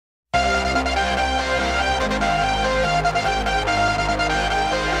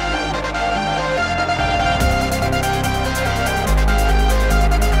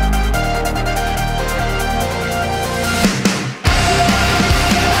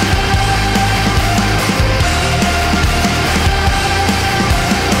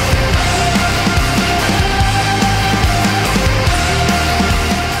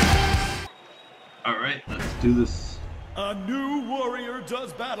do this. A new warrior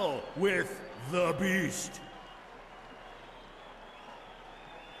does battle with the beast.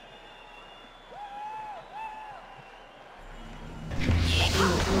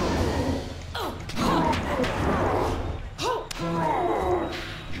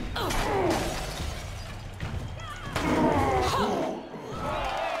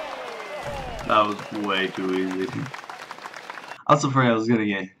 That was way too easy. I was afraid I was gonna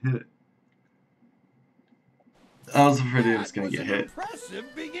get hit. I was afraid he was gonna get hit. Impressive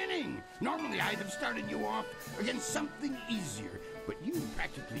beginning. Normally I'd have started you off against something easier, but you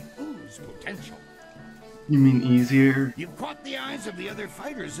practically ooze potential. You mean easier? You've caught the eyes of the other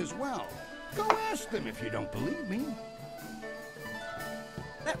fighters as well. Go ask them if you don't believe me.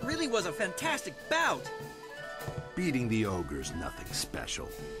 That really was a fantastic bout. Beating the ogre's nothing special.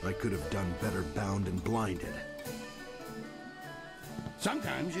 I could have done better bound and blinded.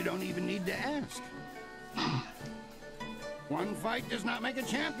 Sometimes you don't even need to ask. One fight does not make a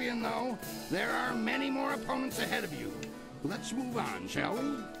champion, though. There are many more opponents ahead of you. Let's move on, shall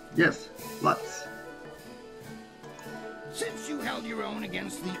we? Yes, let's. Since you held your own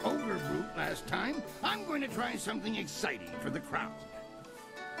against the ogre brute last time, I'm going to try something exciting for the crowd.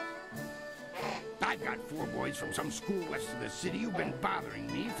 I've got 4 boys from some school west of the city who've been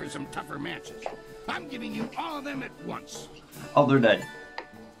bothering me for some tougher matches. I'm giving you all of them at once. Oh, they're dead.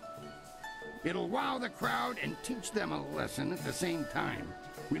 It'll wow the crowd and teach them a lesson at the same time.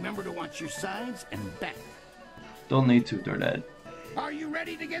 Remember to watch your sides and back. Don't need to, they're dead. Are you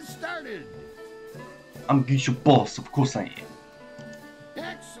ready to get started? I'm Geisha boss, of course I am.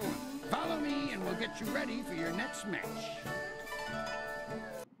 Excellent. Follow me and we'll get you ready for your next match.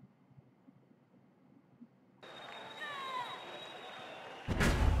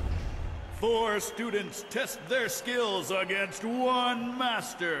 Four students test their skills against one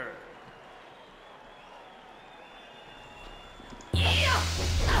master.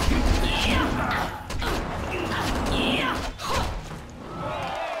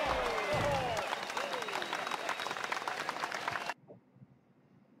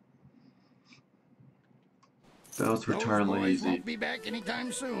 That was retardedly easy. Won't be back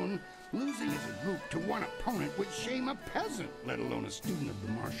anytime soon. Losing as a group to one opponent would shame a peasant, let alone a student of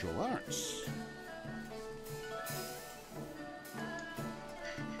the martial arts.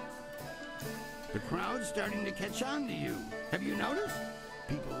 The crowd's starting to catch on to you. Have you noticed?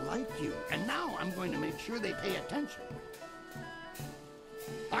 People like you, and now I'm going to make sure they pay attention.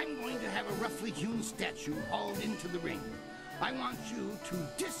 I'm going to have a roughly hewn statue hauled into the ring. I want you to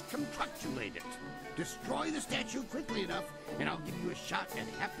disconstructulate it. Destroy the statue quickly enough, and I'll give you a shot at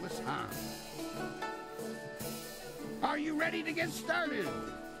hapless harm. Are you ready to get started?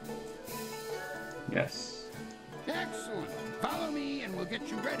 Yes. Excellent. Follow me, and we'll get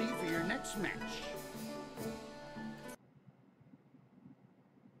you ready for your next match.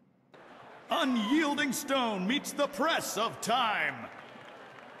 Unyielding stone meets the press of time.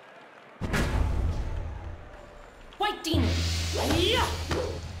 White demon. Yeah.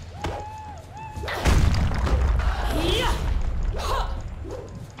 Yeah. Ha.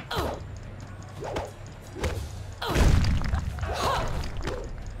 Oh. Ha.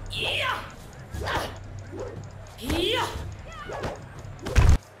 Yeah. Yeah.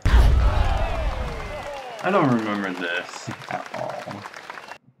 I don't remember this at all.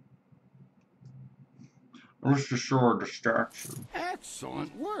 Rest assured, distraction.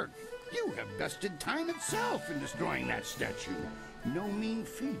 Excellent work. You have bested time itself in destroying that statue. No mean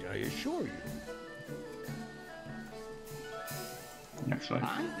feat, I assure you. Actually,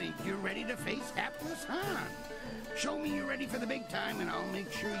 I think you're ready to face hapless Han. Show me you're ready for the big time, and I'll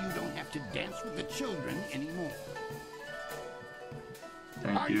make sure you don't have to dance with the children anymore.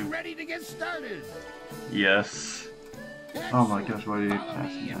 thank Are you. you ready to get started? Yes. Excellent. Oh my gosh, why did you Follow pass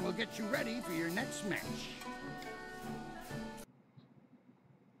me, me and that? we'll get you ready for your next match.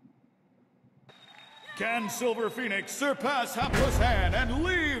 Can Silver Phoenix surpass Hapless Han and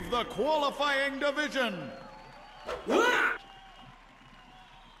leave the qualifying division?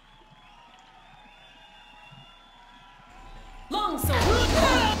 Long sword.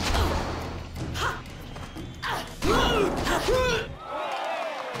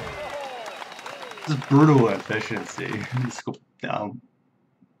 This is brutal efficiency. Just go down.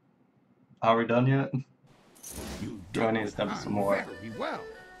 Are we done yet? You Do I need to did step Han some more? very well.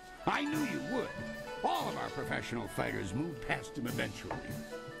 I knew you would. All of our professional fighters move past him eventually.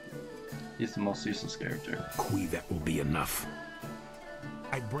 He's the most useless character. Kui, that will be enough.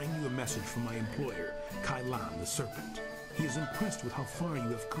 I bring you a message from my employer, Kai Lan the Serpent. He is impressed with how far you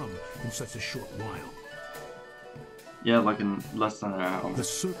have come in such a short while. Yeah, like in less than an hour. The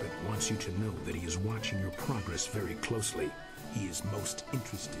Serpent wants you to know that he is watching your progress very closely. He is most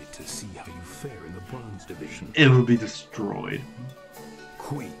interested to see how you fare in the Bronze Division. It will be destroyed.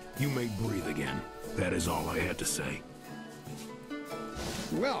 Kui, you may breathe again. That is all I had to say.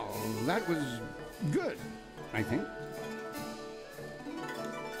 Well, that was good, I think.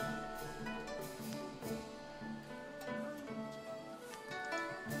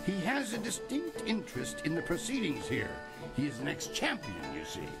 He has a distinct interest in the proceedings here. He is an ex-champion, you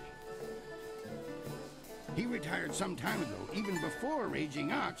see. He retired some time ago, even before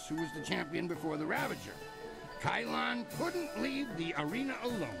Raging Ox, who was the champion before the Ravager. Kylon couldn't leave the arena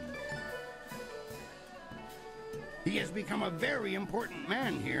alone. He has become a very important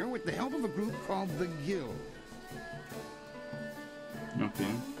man here with the help of a group called the Guild. Okay.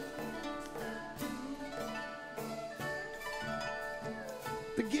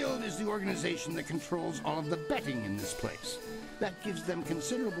 The Guild is the organization that controls all of the betting in this place. That gives them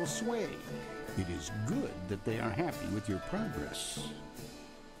considerable sway. It is good that they are happy with your progress.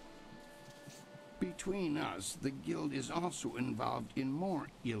 Between us, the Guild is also involved in more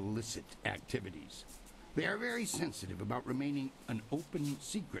illicit activities. They are very sensitive about remaining an open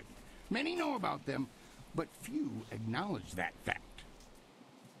secret. Many know about them, but few acknowledge that fact.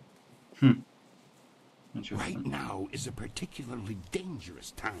 Right now is a particularly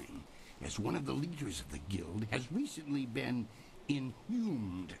dangerous time, as one of the leaders of the Guild has recently been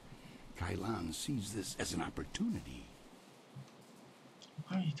inhumed. Kylon sees this as an opportunity.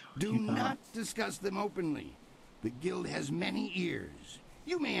 What are you Do talking about? not discuss them openly. The Guild has many ears.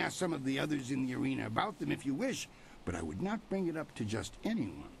 You may ask some of the others in the arena about them if you wish, but I would not bring it up to just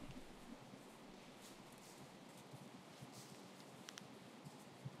anyone.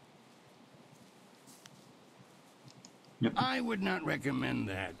 Yep. I would not recommend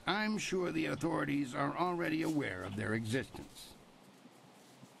that. I'm sure the authorities are already aware of their existence.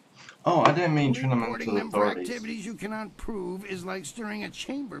 Oh, I didn't mean turn them into Reporting the them for authorities. activities you cannot prove is like stirring a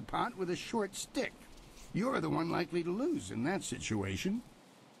chamber pot with a short stick. You're the one likely to lose in that situation.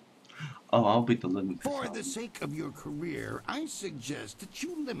 Oh, I'll beat the living For piss the out. sake of your career, I suggest that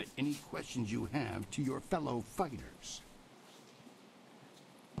you limit any questions you have to your fellow fighters.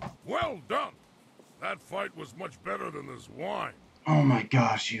 Well done! That fight was much better than this wine. Oh my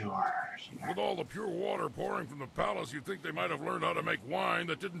gosh, you are. With all the pure water pouring from the palace, you'd think they might have learned how to make wine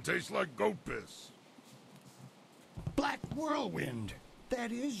that didn't taste like goat piss. Black Whirlwind,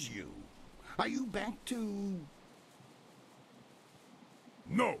 that is you. Are you back to...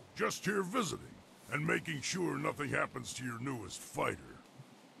 No, just here visiting, and making sure nothing happens to your newest fighter.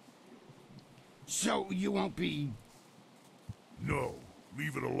 So you won't be... No,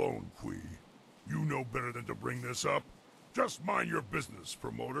 leave it alone, Kui. You know better than to bring this up. Just mind your business,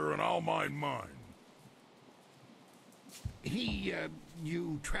 promoter, and I'll mind mine.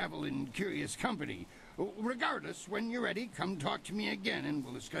 You travel in curious company. Regardless, when you're ready, come talk to me again and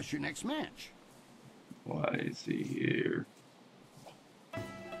we'll discuss your next match. Why is he here?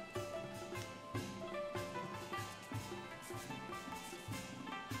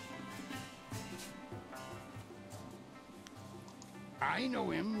 I know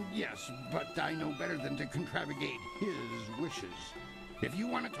him, yes, but I know better than to contravigate his wishes. If you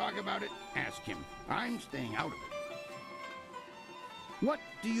want to talk about it, ask him. I'm staying out of it. What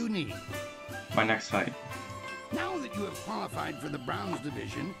do you need? My next fight. Now that you have qualified for the Bronze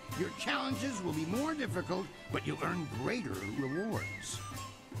Division, your challenges will be more difficult, but you'll earn greater rewards.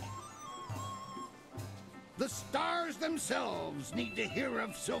 The stars themselves need to hear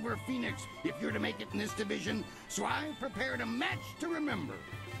of Silver Phoenix if you're to make it in this division, so I've prepared a match to remember.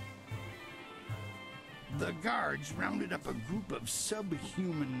 The guards rounded up a group of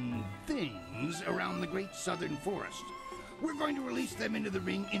subhuman things around the Great Southern Forest. We're going to release them into the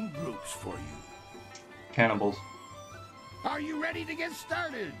ring in groups for you. Cannibals. Are you ready to get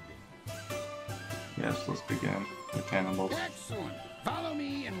started? Yes, let's begin with cannibals. Excellent. Follow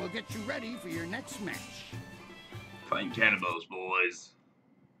me and we'll get you ready for your next match. Fighting cannibals, boys.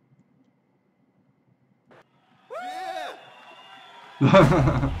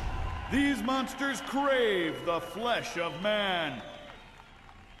 These monsters crave the flesh of man.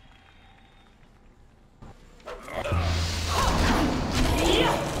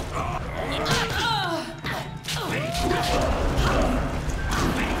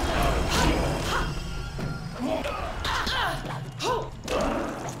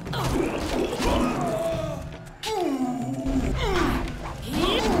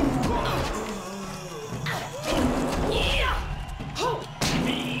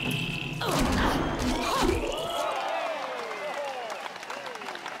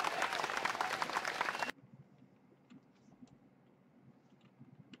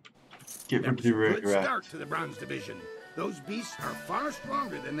 Get That rid of was the a good regret. start to the bronze division. Those beasts are far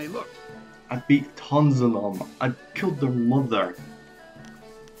stronger than they look. I beat tons of them. I killed their mother.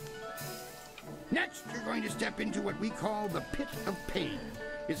 Next, you're going to step into what we call the Pit of Pain.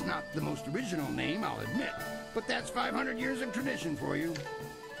 It's not the most original name, I'll admit, but that's 500 years of tradition for you.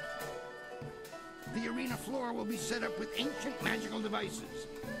 The arena floor will be set up with ancient magical devices.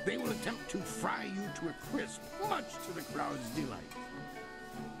 They will attempt to fry you to a crisp, much to the crowd's delight.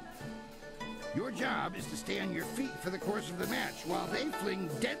 Your job is to stay on your feet for the course of the match while they fling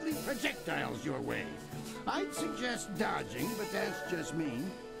deadly projectiles your way. I'd suggest dodging, but that's just me.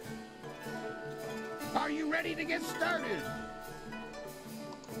 Are you ready to get started?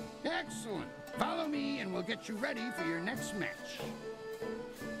 Excellent. Follow me and we'll get you ready for your next match.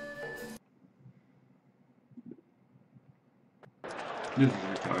 This is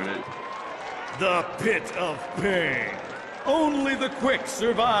retarded. The Pit of Pain. Only the quick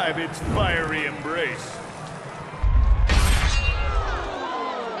survive its fiery embrace.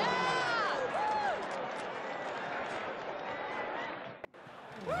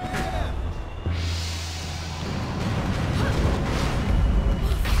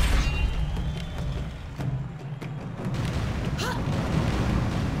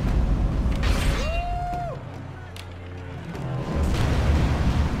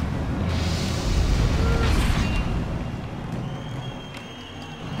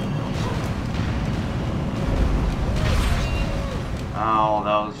 Ow,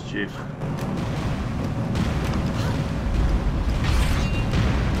 that was cheap.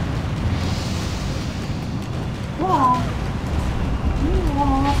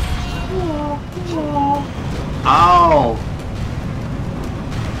 Ow!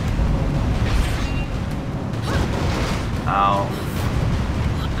 Ow.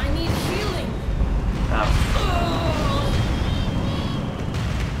 I need healing.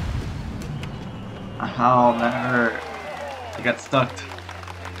 Ow, that hurt. I got stuck.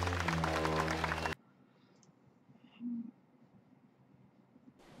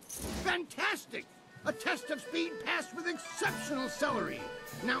 Fantastic! A test of speed passed with exceptional celery.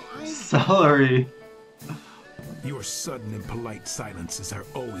 Now Celery. Your sudden and polite silences are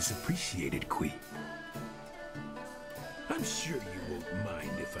always appreciated, Kui. I'm sure you won't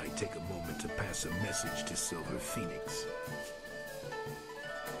mind if I take a moment to pass a message to Silver Phoenix.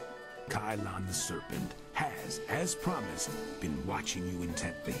 Kylon the Serpent has, as promised, been watching you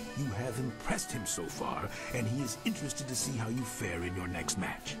intently. You have impressed him so far, and he is interested to see how you fare in your next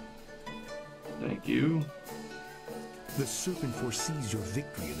match. Thank you. The Serpent foresees your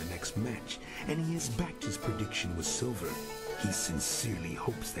victory in the next match, and he has backed his prediction with Silver. He sincerely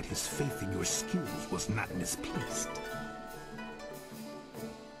hopes that his faith in your skills was not misplaced.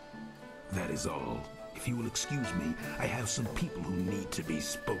 That is all. If you will excuse me, I have some people who need to be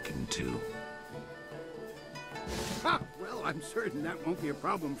spoken to. Ah, well, I'm certain that won't be a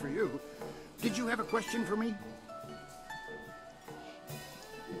problem for you. Did you have a question for me?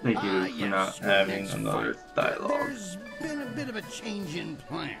 Thank you for not having next another fight. dialogue. There's been a bit of a change in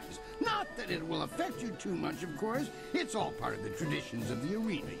plans. Not that it will affect you too much, of course. It's all part of the traditions of the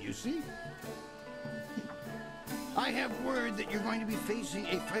arena, you see. I have word that you're going to be facing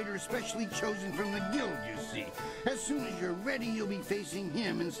a fighter specially chosen from the guild, you see. As soon as you're ready, you'll be facing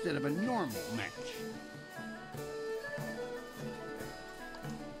him instead of a normal match.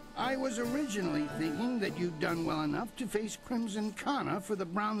 I was originally thinking that you'd done well enough to face Crimson Kana for the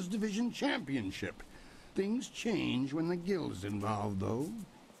Bronze Division Championship. Things change when the guild's involved, though.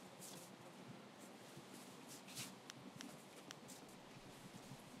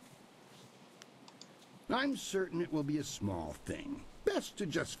 I'm certain it will be a small thing. Best to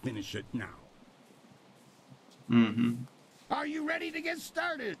just finish it now. Mm-hmm. Are you ready to get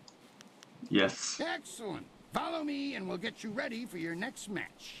started? Yes. Excellent. Follow me and we'll get you ready for your next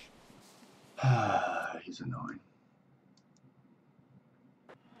match. He's annoying.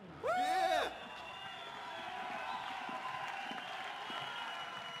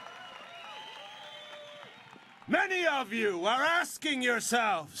 Many of you are asking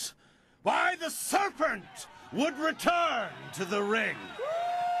yourselves why the Serpent would return to the ring.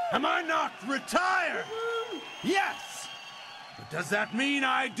 Am I not retired? Yes. But does that mean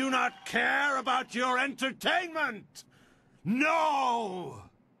I do not care about your entertainment? No.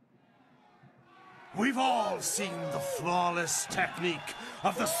 We've all seen the flawless technique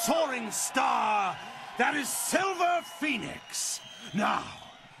of the soaring star that is Silver Phoenix. Now,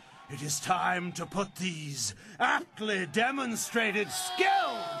 it is time to put these aptly demonstrated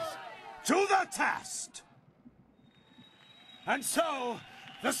skills to the test. And so,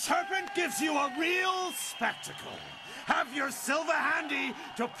 The serpent gives you a real spectacle. Have your silver handy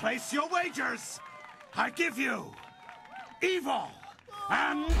to place your wagers. I give you evil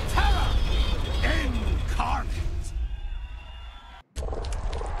and terror incarnate.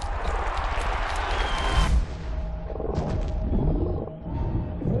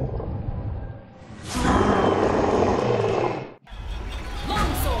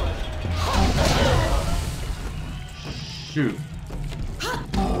 Longsword. Shoot.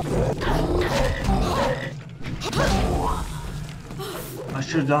 I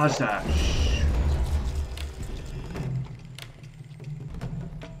should dodge that.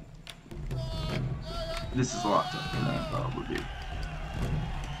 This is a lot tougher than I thought it would be.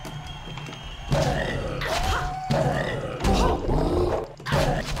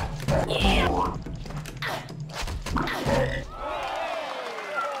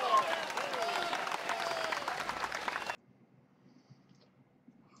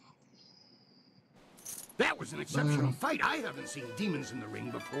 That was an exceptional fight. I haven't seen demons in the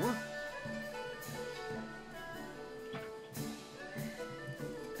ring before.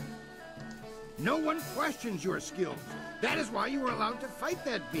 No one questions your skills. That is why you were allowed to fight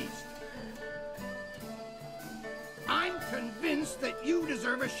that beast. I'm convinced that you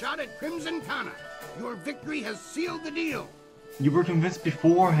deserve a shot at Crimson Kana. Your victory has sealed the deal. You were convinced That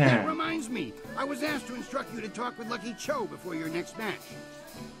beforehand. reminds me, I was asked to instruct you to talk with Lucky Cho before your next match.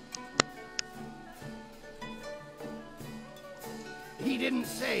 He didn't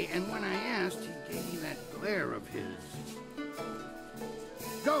say, and when I asked, he gave me that glare of his.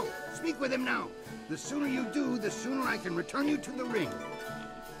 Go, speak with him now. The sooner you do, the sooner I can return you to the ring.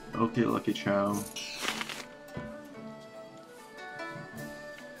 Okay, Lucky Chow.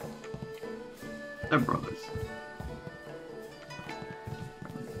 They're brothers.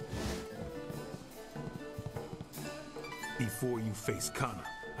 Before you face Kana,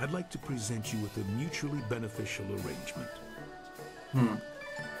 I'd like to present you with a mutually beneficial arrangement.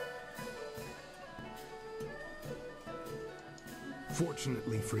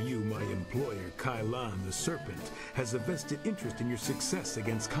 Fortunately for you, my employer, Kai Lan, the Serpent, has a vested interest in your success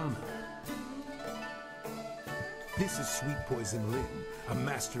against Kana. This is Sweet Poison Lin, a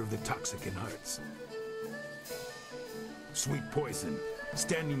master of the toxic arts. Sweet Poison,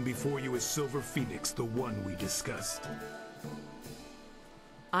 standing before you is Silver Phoenix, the one we discussed.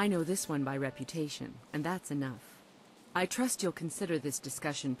 I know this one by reputation, and that's enough. I trust you'll consider this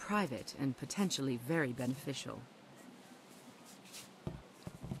discussion private and potentially very beneficial.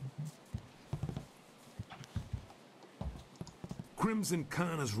 Crimson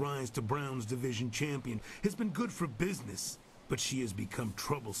Kana's rise to Brown's division champion has been good for business, but she has become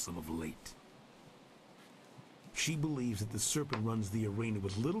troublesome of late. She believes that the Serpent runs the arena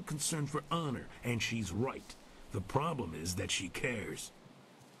with little concern for honor, and she's right. The problem is that she cares.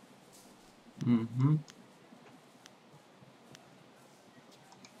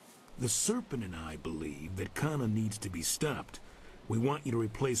 The Serpent and I believe that Kana needs to be stopped. We want you to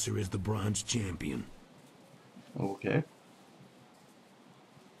replace her as the Bronze Champion. Okay.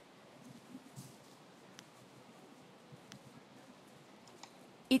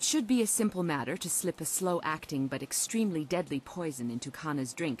 It should be a simple matter to slip a slow-acting but extremely deadly poison into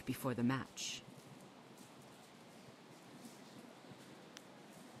Kana's drink before the match.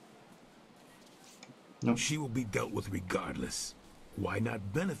 Nope. She will be dealt with regardless. Why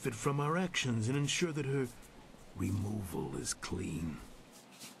not benefit from our actions and ensure that her removal is clean?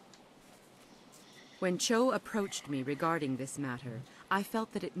 When Cho approached me regarding this matter, I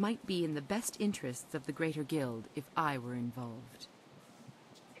felt that it might be in the best interests of the Greater Guild if I were involved.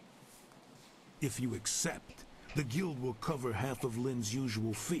 If you accept, the guild will cover half of Lin's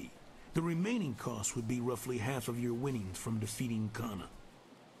usual fee. The remaining cost would be roughly half of your winnings from defeating Kana.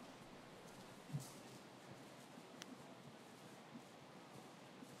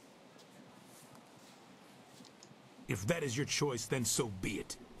 If that is your choice, then so be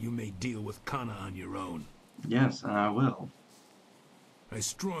it. You may deal with Kana on your own. Yes, and I will. I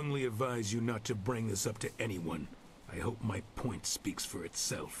strongly advise you not to bring this up to anyone. I hope my point speaks for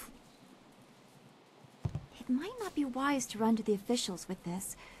itself. It might not be wise to run to the officials with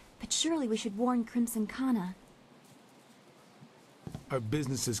this, but surely we should warn Crimson Kana. Our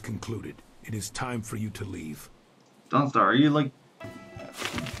business is concluded. It is time for you to leave. Dawnstar, are you like...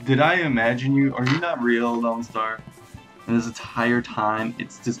 Did I imagine you? Are you not real, Dawnstar? And this entire time,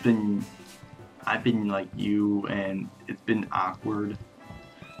 it's just been... I've been like you, and it's been awkward.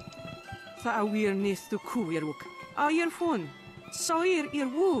 Awareness to Kuiruk. Ayer phone. Soir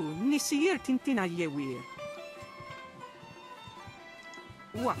irwu, nisir tintina yewir.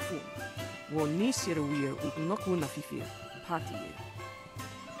 Wafu. Wo nisir wir uknokuna fifir. Patir.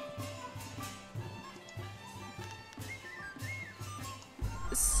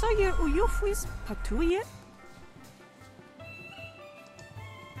 Sayir uyufwis patuye?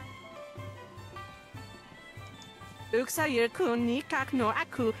 Uksayir kun ni kakno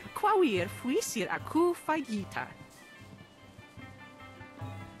aku kwawir fuisir aku fagita.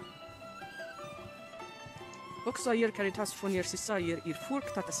 Uksayir caritas fonir sisayir ir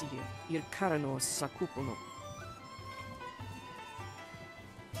furk tatasir ir karano sakupono.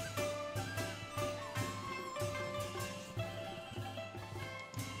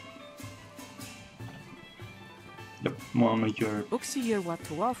 Yep, Mama, you're... Uksayir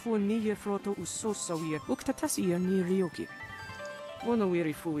watuafu ni froto usosawir uktatasir ni ryoki.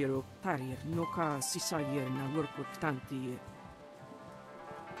 Wonowiri fuiro parir noka sisayir na workut tanti.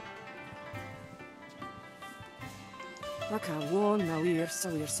 Waka wo nawir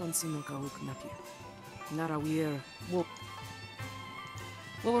sawir sansinoka uknapir. Narawir wo.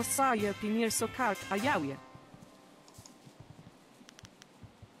 Wo saya pinir sokart ayawir.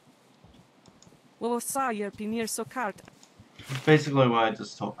 Wo saya pinir sokart. Basically, what I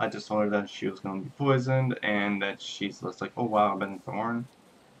just told her that she was going to be poisoned, and that she's just like, oh wow, I've been thorn,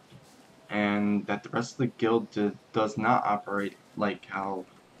 and that the rest of the guild does not operate like how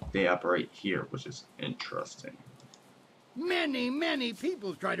they operate here, which is interesting. Many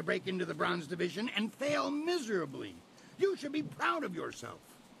people try to break into the Bronze Division and fail miserably. You should be proud of yourself.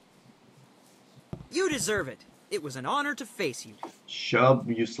 You deserve it. It was an honor to face you. Shut up,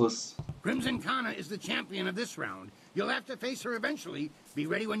 useless. Crimson Kana is the champion of this round. You'll have to face her eventually. Be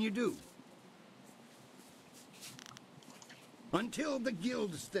ready when you do. Until the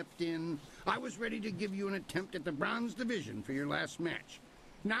guild stepped in, I was ready to give you an attempt at the Bronze Division for your last match.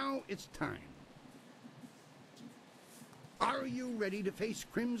 Now it's time. Are you ready to face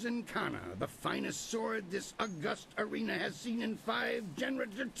Crimson Kana, the finest sword this august arena has seen in 5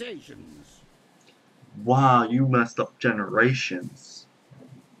 generations? Wow, you messed up generations.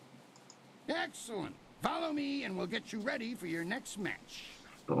 Excellent. Follow me and we'll get you ready for your next match.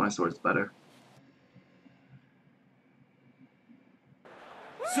 But my sword's better.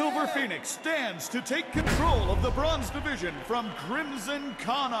 Silver Phoenix stands to take control of the Bronze Division from Crimson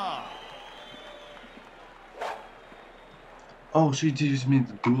Kana. Oh, she just means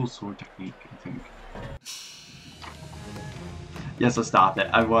the dual sword technique, I think. Yes, so stop it.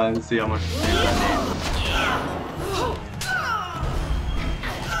 I wanted to see how much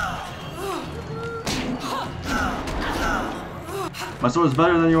my sword is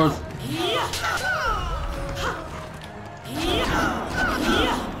better than yours.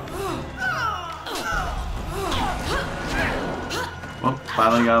 Well,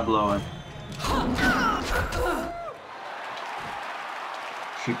 finally got a blow in.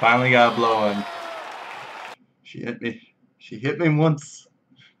 She finally got a blow in. She hit me. She hit me once.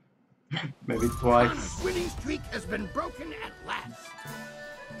 Maybe twice. Kana's winning streak has been broken at last.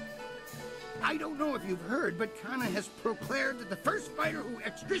 I don't know if you've heard, but Kana has proclaimed that the first fighter who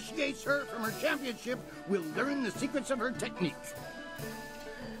extriciates her from her championship will learn the secrets of her technique.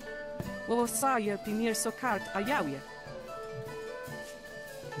 Wo saya pinir sokart ayawir.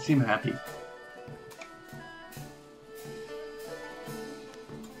 You seem happy.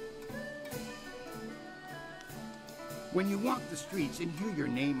 When you walk the streets and hear your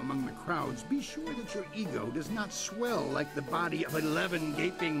name among the crowds, be sure that your ego does not swell like the body of 11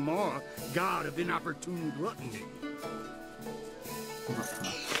 gaping maw, god of inopportune gluttony.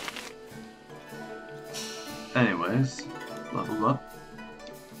 Anyways, level up.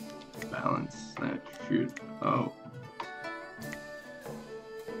 Balance that shoot. Oh.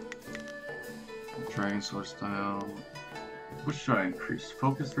 Dragon sword style. Which should I increase?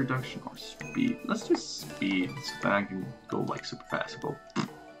 Focus reduction or speed? Let's do speed so that I can go like super fast. Go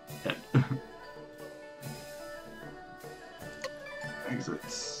dead.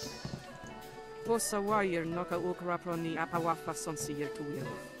 Exits. Vossa wire noka ukraproni apawafa sonsir tuyo.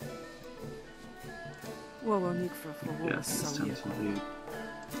 Wowo nikfra for Yes, vossa it's time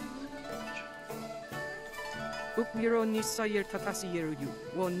to Ukmiro ni sayir tatasiru you.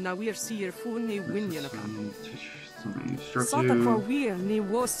 Wo nawir sir funi winyanaka. Sata for wir ni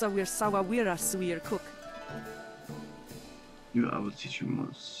wosa wir sawa wira swir cook. You, I will teach you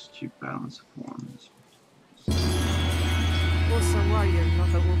most to balance forms. Vossa wire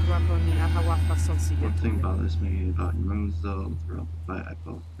noka ukraproni apawafa sonsir. One thing bothers me about your moves though, throughout the fight I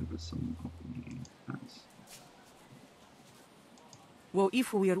felt there was some opening defense. Wo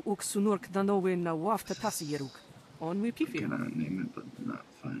ifu wir uk sunurk danowe na wafta tasiruk. On we I pifi. cannot name it, but not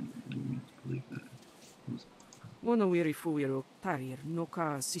find me to believe that. Wono wiri fuiro tarir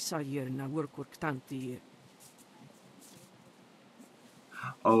noka sisayir na workurk tanti.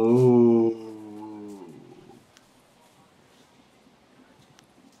 Oh.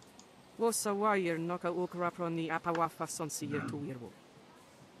 Wosa wire noka ukraproni apawafa sonsier tu wirwo.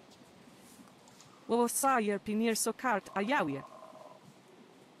 Wosayer pinir sokart ayawie.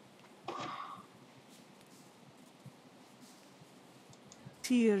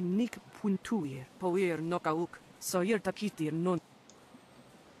 Tier nik puntuir, poir noka uk, soyer takitir non.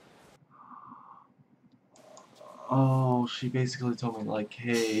 Oh, she basically told me, like,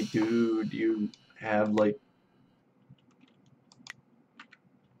 hey, dude, you have, like,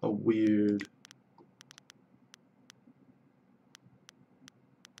 a weird...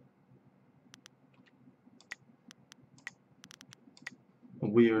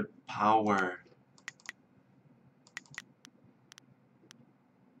 power.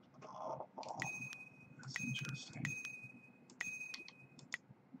 Oh, that's interesting.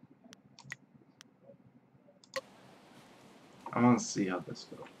 I want to see how this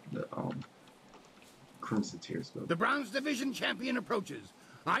goes. The Crimson Tears go. The Bronze Division champion approaches.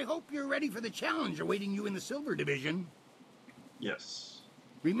 I hope you're ready for the challenge awaiting you in the Silver Division. Yes.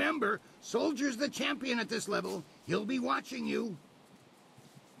 Remember, Soldier's the champion at this level. He'll be watching you.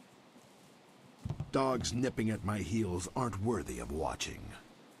 Dogs nipping at my heels aren't worthy of watching.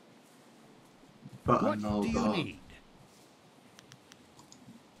 But what do you need?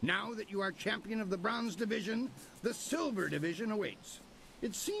 Now that you are champion of the Bronze Division, the Silver Division awaits.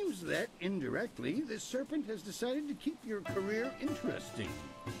 It seems that, indirectly, this serpent has decided to keep your career interesting.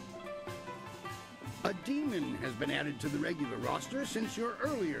 A demon has been added to the regular roster since your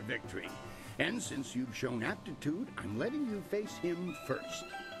earlier victory. And since you've shown aptitude, I'm letting you face him first.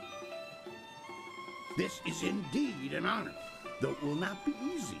 This is indeed an honor, though it will not be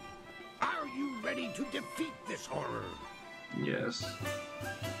easy. Are you ready to defeat this horror? Yes.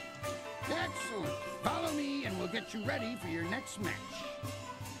 Excellent. Follow me and we'll get you ready for your next match.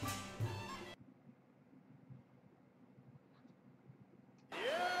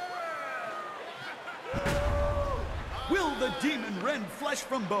 Will the demon rend flesh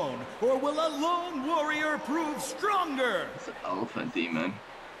from bone, or will a lone warrior prove stronger? It's an elephant demon.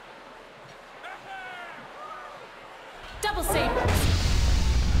 Double sabers!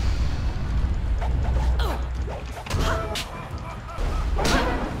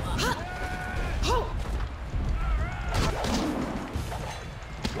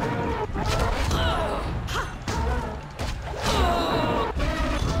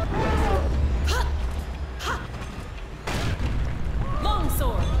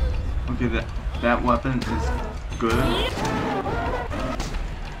 Longsword! Okay, that weapon is good.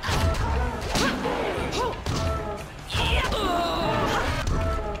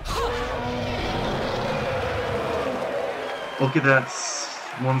 Okay, that's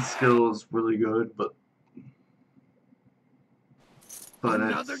one skill is really good, but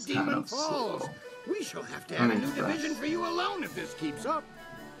another it's demon kind of falls. slow. We shall have to have a new division for you alone if this keeps up.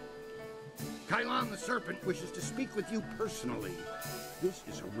 Kylon the Serpent wishes to speak with you personally. This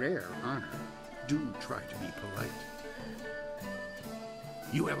is a rare honor. Do try to be polite.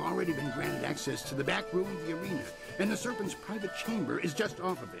 You have already been granted access to the back room of the arena, and the Serpent's private chamber is just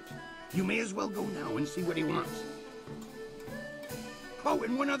off of it. You may as well go now and see what he wants. Oh,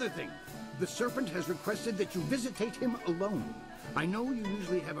 and one other thing. The Serpent has requested that you visitate him alone. I know you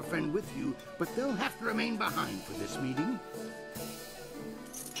usually have a friend with you, but they'll have to remain behind for this meeting.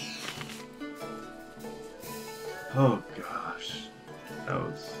 Oh gosh. That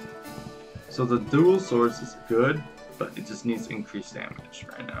was... So the dual swords is good, but it just needs increased damage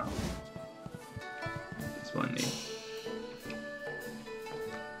right now. That's what I need.